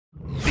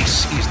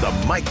the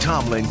Mike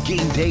Tomlin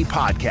Game Day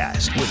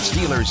Podcast with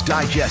Steelers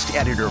Digest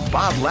editor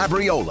Bob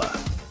Labriola.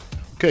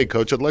 Okay,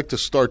 Coach, I'd like to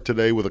start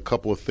today with a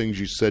couple of things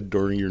you said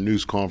during your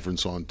news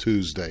conference on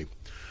Tuesday.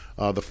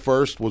 The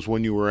first was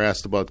when you were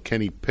asked about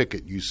Kenny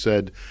Pickett. You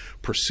said,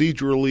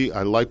 procedurally,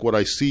 I like what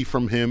I see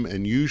from him,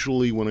 and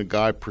usually when a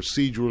guy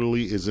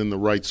procedurally is in the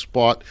right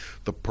spot,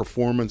 the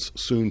performance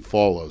soon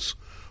follows.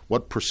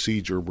 What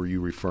procedure were you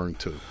referring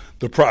to?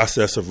 The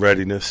process of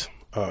readiness,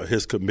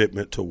 his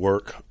commitment to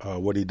work,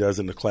 what he does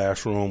in the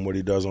classroom, what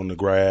he does on the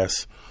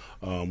grass,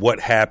 what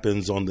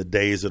happens on the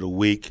days of the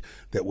week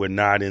that we're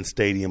not in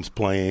stadiums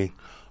playing.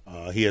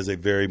 He has a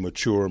very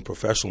mature and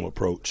professional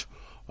approach.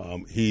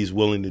 He's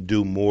willing to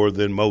do more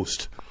than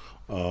most,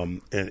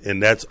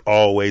 and that's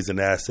always an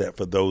asset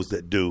for those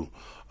that do.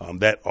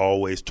 That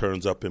always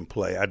turns up in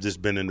play. I've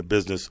just been in the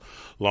business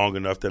long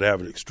enough that I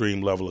have an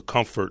extreme level of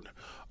comfort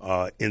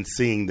in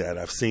seeing that.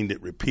 I've seen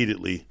it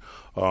repeatedly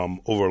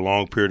over a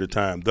long period of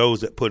time.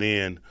 Those that put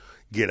in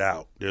get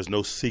out. There's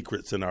no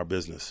secrets in our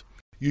business.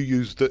 You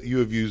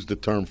have used the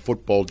term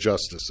football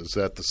justice. Is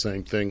that the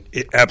same thing?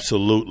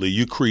 Absolutely.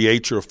 You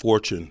create your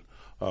fortune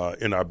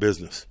in our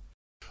business.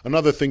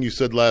 Another thing you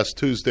said last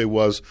Tuesday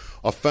was,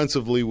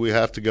 offensively, we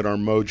have to get our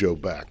mojo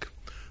back.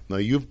 Now,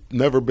 you've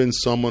never been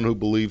someone who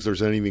believes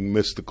there's anything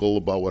mystical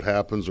about what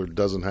happens or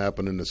doesn't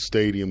happen in the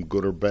stadium,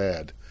 good or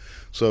bad.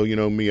 So, you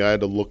know me, I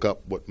had to look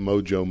up what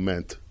mojo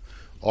meant.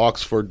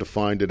 Oxford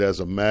defined it as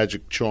a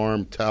magic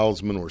charm,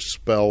 talisman, or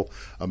spell,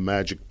 a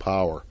magic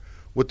power.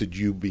 What did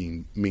you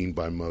mean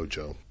by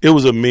mojo? It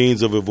was a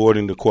means of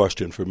avoiding the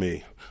question for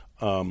me.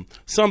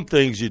 Some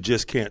things you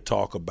just can't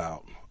talk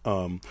about.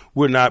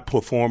 We're not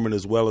performing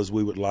as well as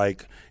we would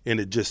like, and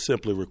it just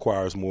simply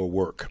requires more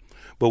work.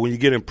 But when you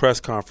get in press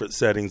conference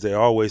settings, they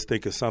always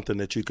think it's something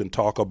that you can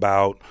talk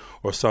about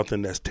or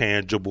something that's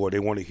tangible. Or they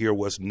want to hear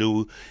what's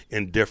new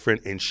and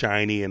different and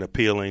shiny and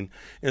appealing.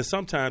 And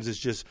sometimes it's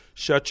just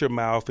shut your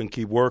mouth and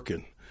keep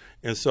working.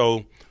 And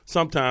so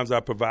sometimes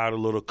I provide a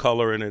little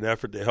color in an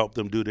effort to help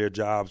them do their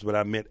jobs, but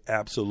I meant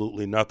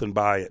absolutely nothing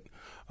by it.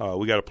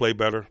 We got to play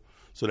better,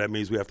 so that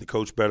means we have to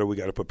coach better. We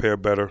got to prepare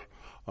better.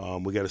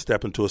 We got to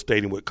step into a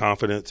stadium with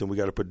confidence, and we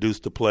got to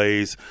produce the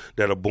plays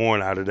that are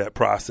born out of that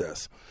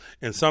process.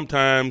 And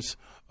sometimes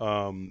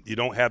you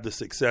don't have the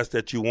success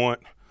that you want,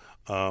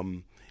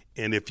 and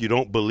if you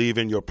don't believe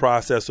in your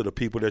process or the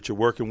people that you're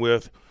working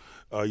with,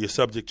 you're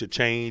subject to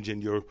change,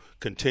 and you're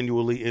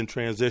continually in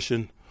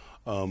transition.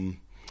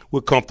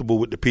 We're comfortable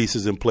with the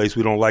pieces in place.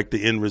 We don't like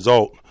the end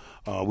result.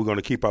 We're going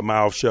to keep our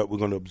mouths shut. We're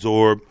going to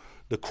absorb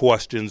the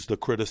questions, the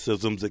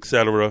criticisms, et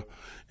cetera,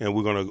 and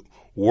we're going to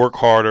work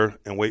harder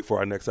and wait for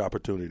our next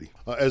opportunity.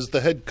 As the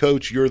head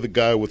coach, you're the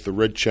guy with the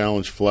red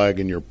challenge flag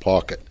in your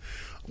pocket.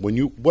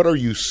 What are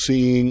you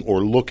seeing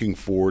or looking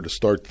for to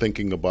start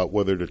thinking about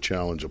whether to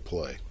challenge a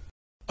play?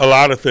 A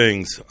lot of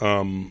things.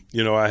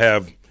 I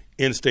have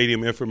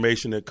in-stadium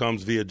information that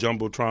comes via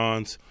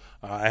jumbotrons.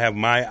 I have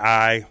my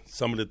eye,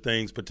 some of the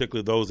things,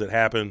 particularly those that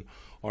happen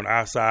on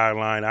our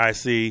sideline, I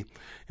see.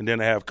 And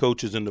then I have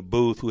coaches in the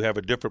booth who have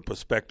a different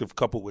perspective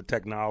coupled with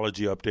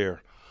technology up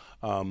there.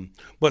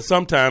 But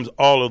sometimes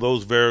all of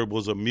those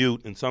variables are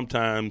mute, and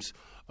sometimes,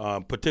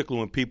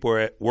 particularly when people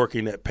are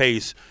working at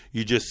pace,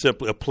 you just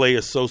simply, a play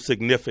is so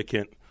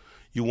significant,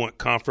 you want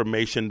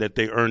confirmation that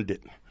they earned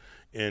it.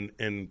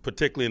 And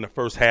particularly in the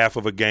first half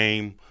of a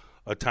game,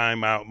 a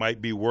timeout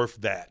might be worth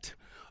that.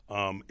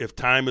 If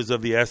time is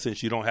of the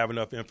essence, you don't have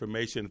enough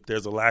information, if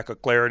there's a lack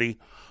of clarity,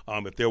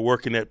 if they're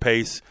working at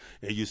pace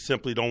and you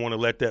simply don't want to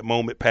let that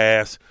moment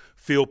pass,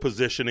 field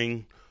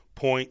positioning,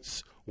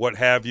 points, what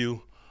have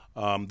you,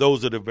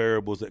 those are the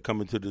variables that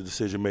come into the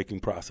decision-making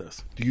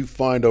process. Do you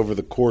find over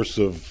the course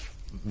of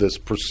this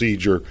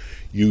procedure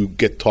you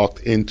get talked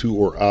into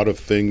or out of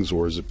things,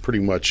 or is it pretty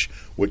much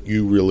what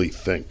you really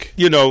think?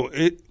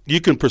 You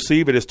can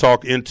perceive it as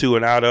talked into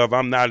and out of.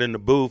 I'm not in the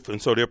booth,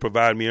 and so they're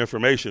providing me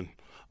information.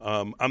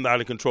 I'm not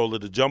in control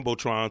of the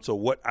Jumbotron, so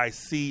what I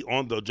see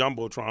on the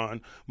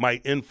Jumbotron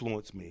might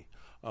influence me.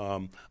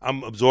 I'm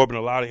absorbing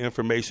a lot of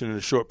information in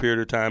a short period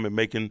of time and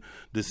making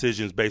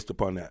decisions based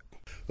upon that.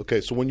 Okay,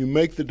 so when you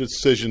make the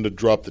decision to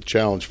drop the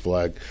challenge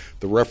flag,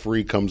 the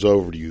referee comes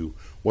over to you.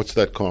 What's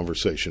that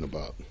conversation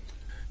about?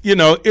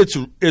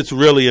 It's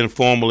really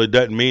informal. It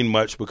doesn't mean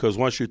much because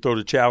once you throw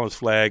the challenge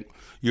flag,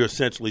 you're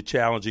essentially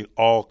challenging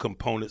all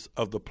components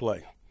of the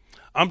play.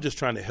 I'm just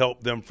trying to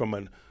help them from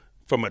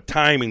a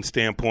timing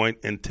standpoint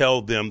and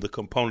tell them the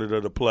component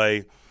of the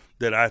play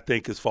that I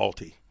think is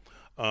faulty.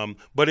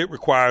 But it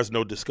requires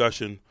no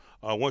discussion.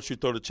 Once you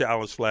throw the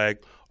challenge flag,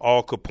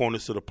 all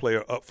components of the play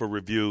are up for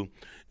review.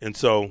 And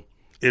so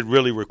it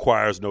really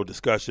requires no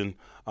discussion.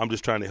 I'm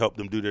just trying to help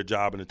them do their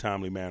job in a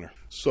timely manner.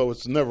 So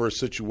it's never a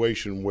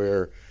situation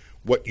where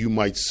what you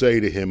might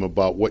say to him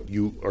about what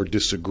you are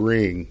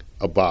disagreeing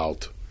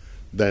about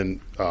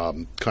then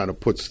kind of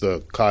puts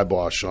the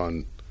kibosh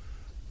on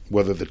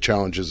whether the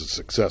challenge is a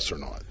success or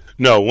not.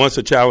 No, once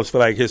a challenge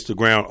flag hits the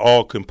ground,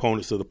 all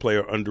components of the play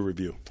are under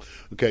review.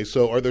 Okay,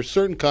 so are there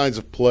certain kinds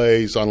of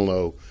plays, I don't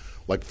know,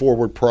 like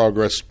forward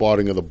progress,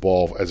 spotting of the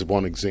ball, as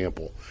one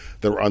example.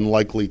 They're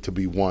unlikely to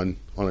be won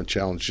on a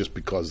challenge just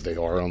because they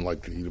are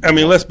unlikely to be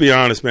won. Let's be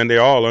honest, man.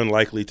 They're all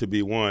unlikely to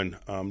be won.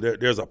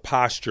 There's a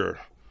posture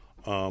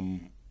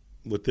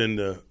within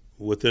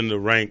the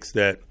ranks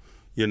that,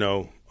 you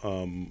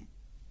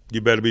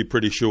better be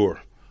pretty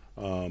sure.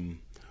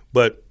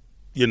 But,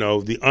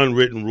 the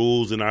unwritten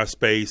rules in our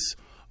space,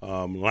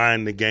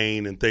 line to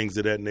gain and things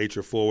of that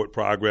nature, forward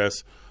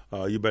progress,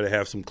 you better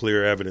have some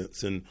clear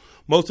evidence. And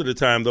most of the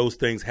time those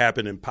things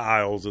happen in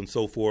piles and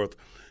so forth,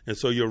 and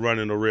so you're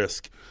running a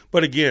risk.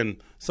 But again,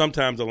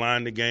 sometimes a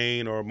line to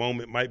gain or a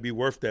moment might be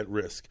worth that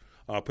risk,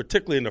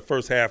 particularly in the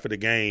first half of the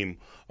game.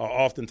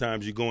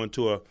 Oftentimes you go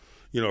into a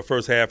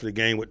first half of the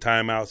game with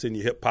timeouts in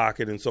your hip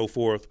pocket and so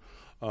forth.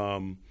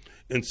 And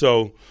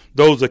so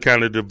those are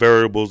kind of the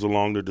variables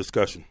along the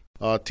discussion.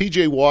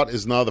 T.J. Watt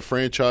is now the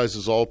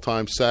franchise's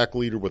all-time sack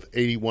leader with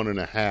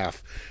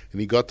 81.5, and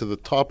he got to the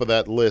top of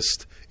that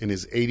list in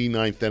his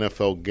 89th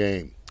NFL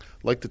game.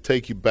 I'd like to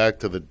take you back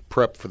to the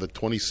prep for the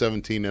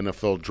 2017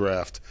 NFL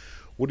Draft.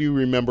 What do you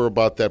remember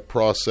about that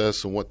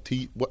process, and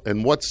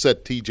what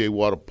set T.J.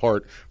 Watt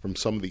apart from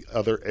some of the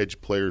other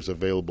edge players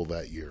available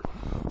that year?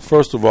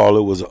 First of all,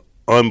 it was an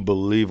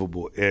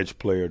unbelievable edge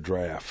player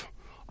draft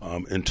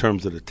in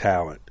terms of the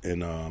talent.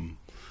 And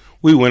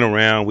we went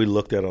around, we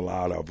looked at a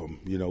lot of them.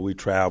 We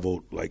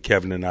traveled like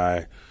Kevin and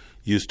I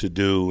used to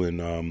do.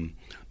 And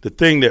the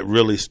thing that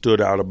really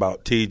stood out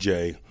about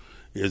TJ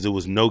is there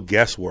was no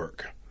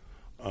guesswork.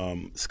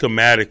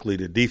 Schematically,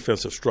 the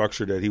defensive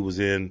structure that he was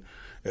in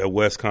at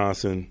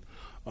Wisconsin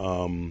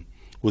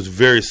was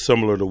very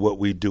similar to what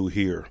we do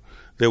here.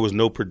 There was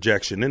no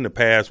projection. In the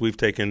past, we've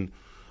taken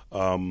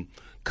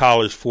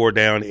college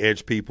four-down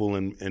edge people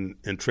and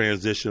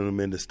transitioned them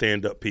into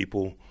stand-up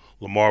people.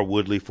 Lamar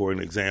Woodley, for an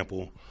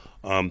example.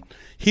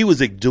 He was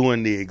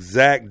doing the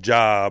exact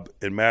job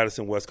in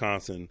Madison,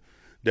 Wisconsin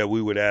that we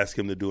would ask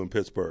him to do in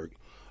Pittsburgh.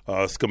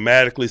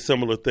 Schematically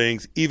similar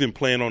things, even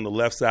playing on the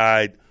left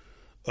side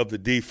of the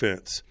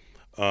defense.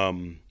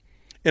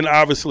 And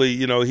obviously,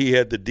 he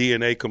had the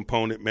DNA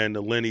component, man,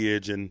 the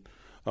lineage, and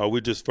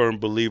we're just firm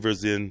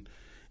believers in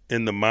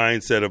the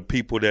mindset of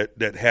people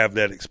that have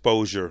that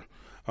exposure.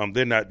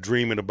 They're not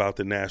dreaming about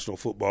the National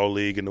Football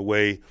League in the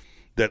way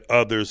that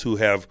others who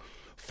have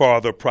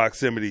farther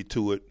proximity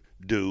to it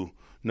do.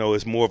 No,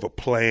 it's more of a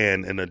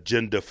plan, an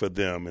agenda for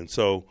them. And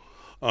so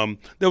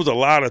there was a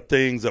lot of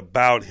things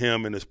about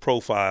him and his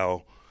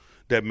profile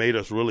that made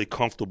us really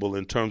comfortable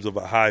in terms of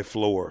a high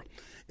floor.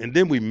 And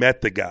then we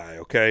met the guy,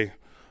 okay?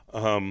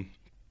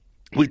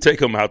 We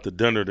take him out to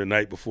dinner the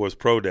night before his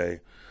pro day.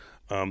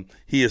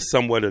 He is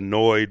somewhat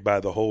annoyed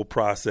by the whole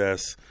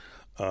process.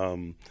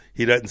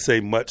 He doesn't say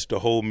much the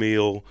whole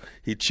meal.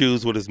 He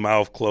chews with his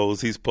mouth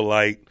closed. He's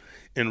polite.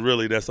 And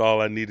really, that's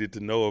all I needed to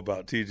know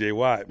about T.J.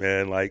 Watt,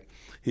 man. Like,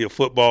 he a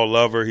football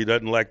lover. He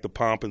doesn't like the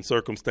pomp and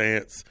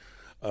circumstance.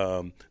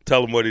 Tell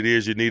him what it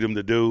is you need him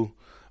to do.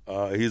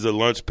 He's a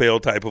lunch pail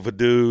type of a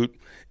dude,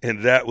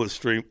 and that was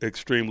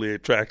extremely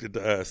attractive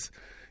to us.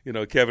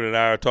 Kevin and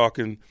I are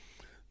talking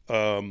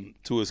to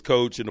his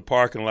coach in the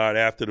parking lot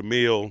after the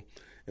meal,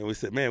 and we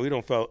said, man, we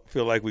don't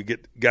feel like we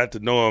got to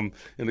know him.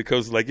 And the coach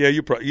was like, yeah,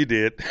 you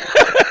did.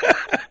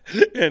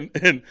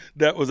 and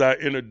that was our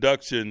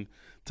introduction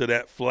to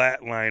that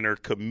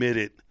flatliner,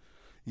 committed,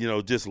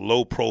 just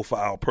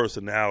low-profile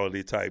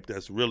personality type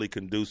that's really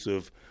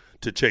conducive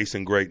to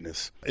chasing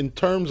greatness. In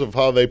terms of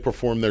how they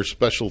perform their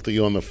specialty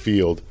on the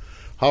field,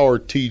 how are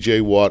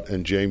T.J. Watt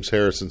and James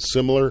Harrison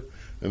similar?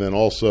 And then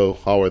also,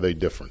 how are they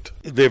different?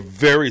 They're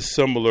very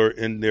similar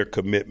in their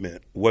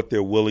commitment, what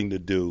they're willing to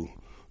do,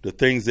 the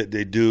things that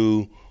they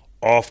do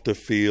off the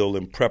field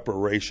in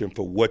preparation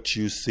for what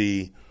you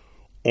see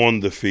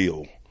on the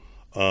field.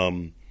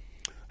 How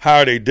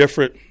are they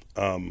different?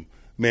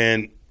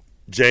 Man,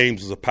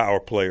 James was a power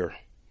player.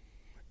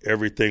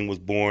 Everything was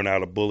born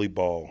out of bully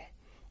ball.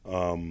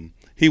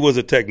 He was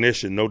a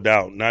technician, no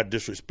doubt, not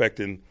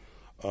disrespecting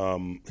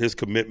his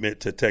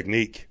commitment to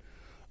technique.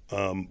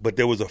 But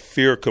there was a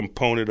fear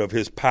component of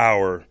his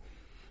power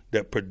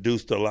that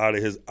produced a lot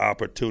of his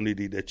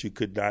opportunity that you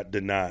could not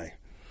deny.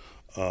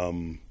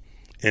 And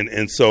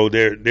so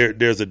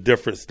there's a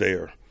difference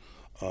there.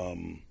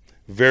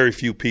 Very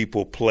few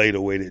people play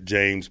the way that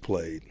James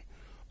played,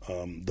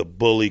 the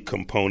bully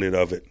component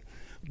of it.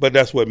 But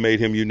that's what made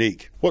him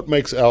unique. What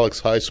makes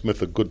Alex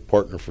Highsmith a good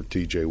partner for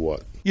T.J.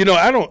 Watt?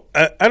 I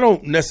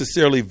don't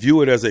necessarily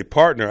view it as a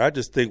partner. I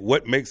just think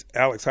what makes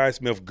Alex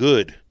Highsmith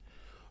good.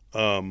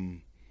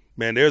 Man,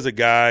 there's a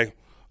guy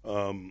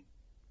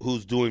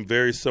who's doing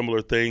very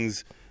similar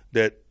things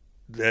that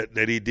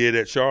he did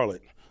at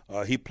Charlotte.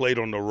 He played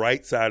on the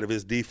right side of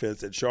his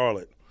defense at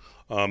Charlotte,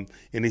 and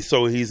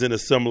he's in a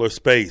similar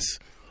space.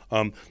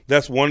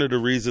 That's one of the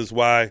reasons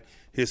why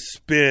his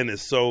spin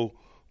is so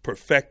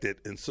perfected,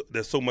 and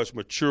there's so much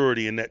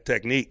maturity in that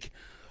technique.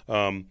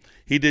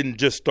 He didn't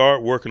just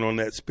start working on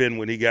that spin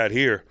when he got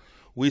here.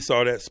 We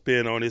saw that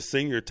spin on his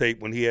senior tape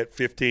when he had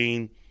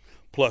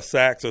 15-plus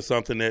sacks or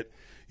something at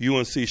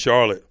UNC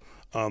Charlotte.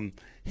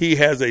 He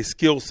has a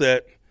skill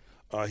set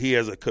He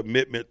has a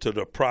commitment to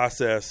the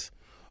process.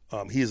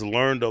 He's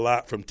learned a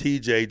lot from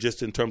TJ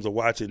just in terms of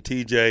watching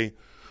TJ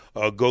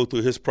go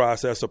through his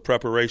process of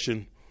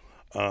preparation.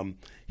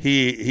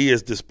 He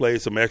has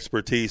displayed some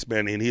expertise,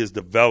 man, and he has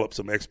developed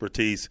some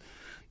expertise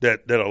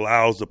that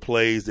allows the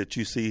plays that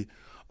you see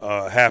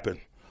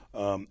happen.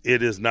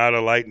 It is not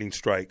a lightning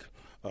strike.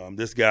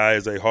 This guy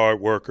is a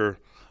hard worker.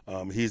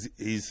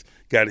 He's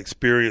got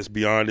experience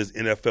beyond his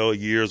NFL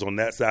years on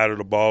that side of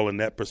the ball and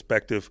that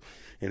perspective,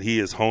 and he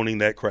is honing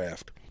that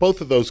craft.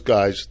 Both of those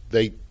guys,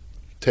 they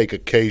take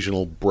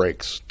occasional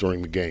breaks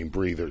during the game,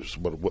 breathers,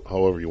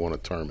 however you want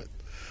to term it.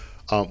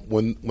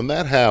 When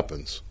that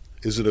happens,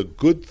 is it a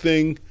good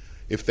thing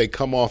if they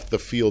come off the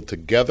field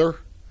together?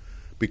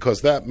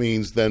 Because that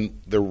means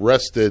then they're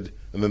rested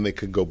and then they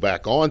can go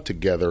back on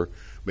together,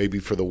 maybe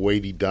for the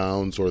weighty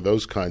downs or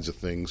those kinds of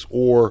things.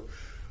 Or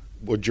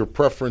would your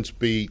preference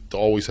be to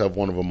always have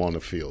one of them on the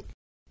field?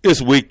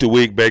 It's week to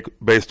week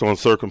based on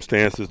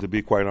circumstances, to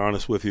be quite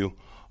honest with you.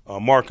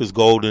 Marcus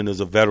Golden is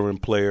a veteran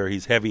player.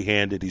 He's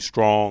heavy-handed. He's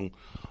strong.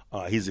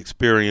 He's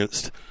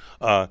experienced.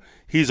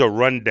 He's a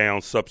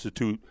rundown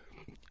substitute,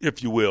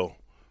 if you will.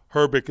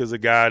 Herbig is a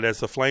guy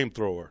that's a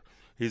flamethrower.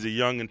 He's a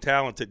young and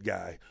talented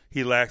guy.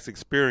 He lacks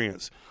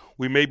experience.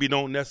 We maybe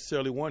don't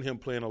necessarily want him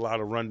playing a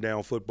lot of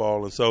rundown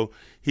football, and so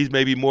he's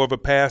maybe more of a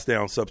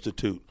pass-down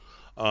substitute.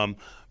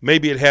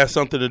 Maybe it has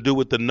something to do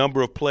with the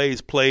number of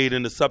plays played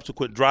in the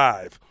subsequent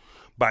drive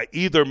by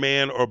either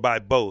man or by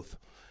both.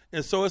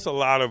 And so it's a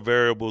lot of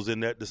variables in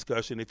that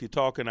discussion. If you're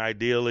talking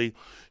ideally,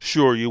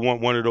 sure, you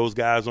want one of those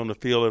guys on the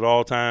field at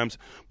all times,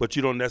 but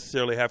you don't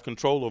necessarily have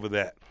control over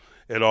that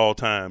at all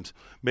times.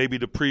 Maybe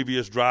the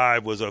previous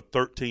drive was a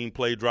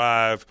 13-play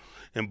drive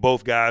and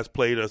both guys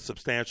played a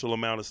substantial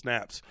amount of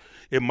snaps.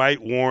 It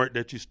might warrant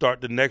that you start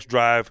the next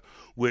drive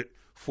with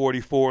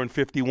 44 and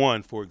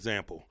 51, for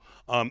example.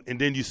 And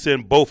then you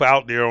send both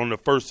out there on the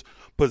first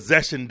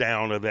possession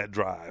down of that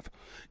drive.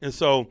 And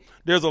so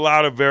there's a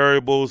lot of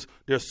variables.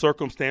 There's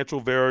circumstantial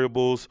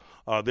variables.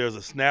 There's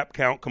a snap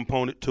count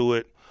component to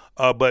it.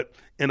 But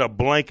in a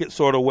blanket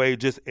sort of way,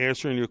 just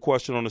answering your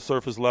question on the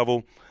surface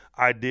level,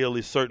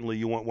 ideally, certainly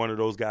you want one of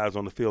those guys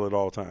on the field at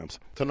all times.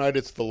 Tonight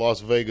it's the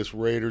Las Vegas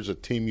Raiders, a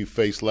team you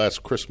faced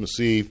last Christmas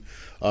Eve.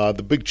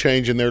 The big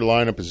change in their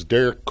lineup is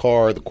Derek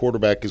Carr, the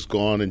quarterback, is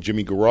gone, and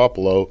Jimmy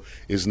Garoppolo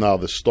is now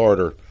the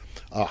starter.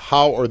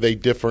 How are they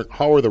different?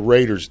 How are the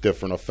Raiders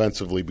different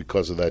offensively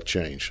because of that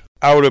change?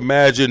 I would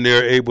imagine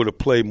they're able to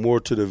play more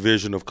to the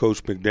vision of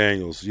Coach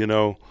McDaniels. You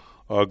know,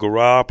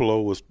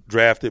 Garoppolo was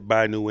drafted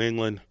by New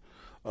England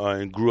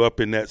and grew up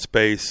in that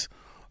space.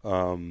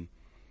 Coach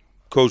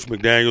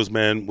McDaniels,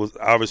 man,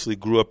 obviously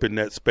grew up in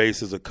that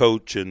space as a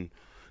coach, and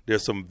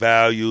there's some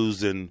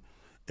values and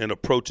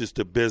approaches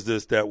to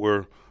business that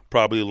were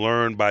probably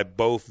learned by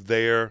both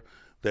there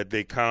that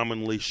they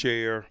commonly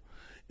share.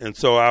 And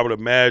so I would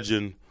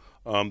imagine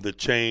the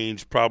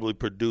change probably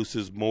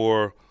produces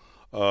more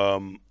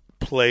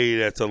play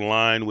that's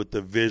aligned with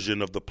the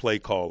vision of the play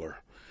caller.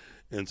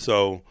 And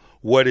so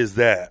what is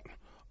that?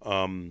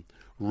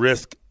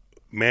 Risk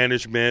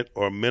management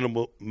or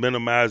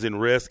minimizing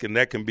risk, and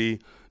that can be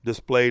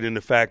displayed in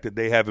the fact that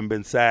they haven't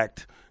been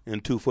sacked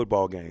in 2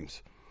 football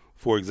games,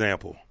 for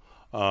example.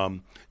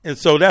 And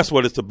so that's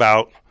what it's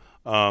about.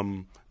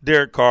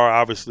 Derek Carr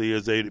obviously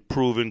is a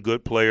proven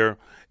good player,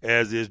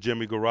 as is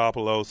Jimmy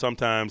Garoppolo.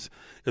 Sometimes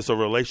it's a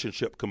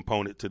relationship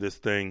component to this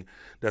thing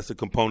that's a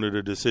component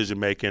of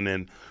decision-making.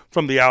 And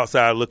from the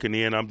outside looking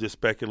in, I'm just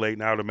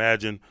speculating. I would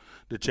imagine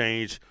the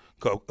change,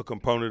 a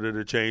component of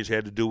the change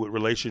had to do with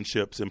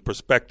relationships and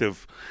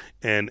perspective,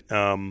 and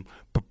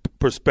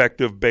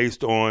perspective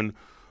based on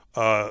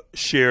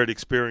shared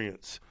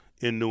experience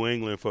in New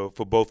England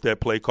for both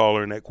that play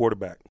caller and that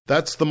quarterback.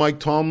 That's the Mike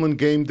Tomlin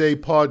Game Day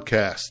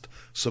Podcast.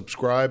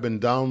 Subscribe and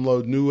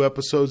download new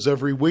episodes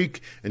every week,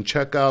 and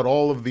check out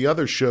all of the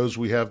other shows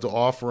we have to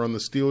offer on the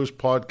Steelers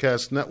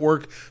Podcast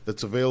Network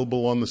that's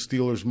available on the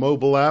Steelers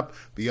mobile app,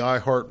 the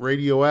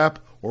iHeartRadio app,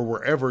 or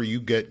wherever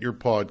you get your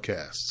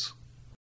podcasts.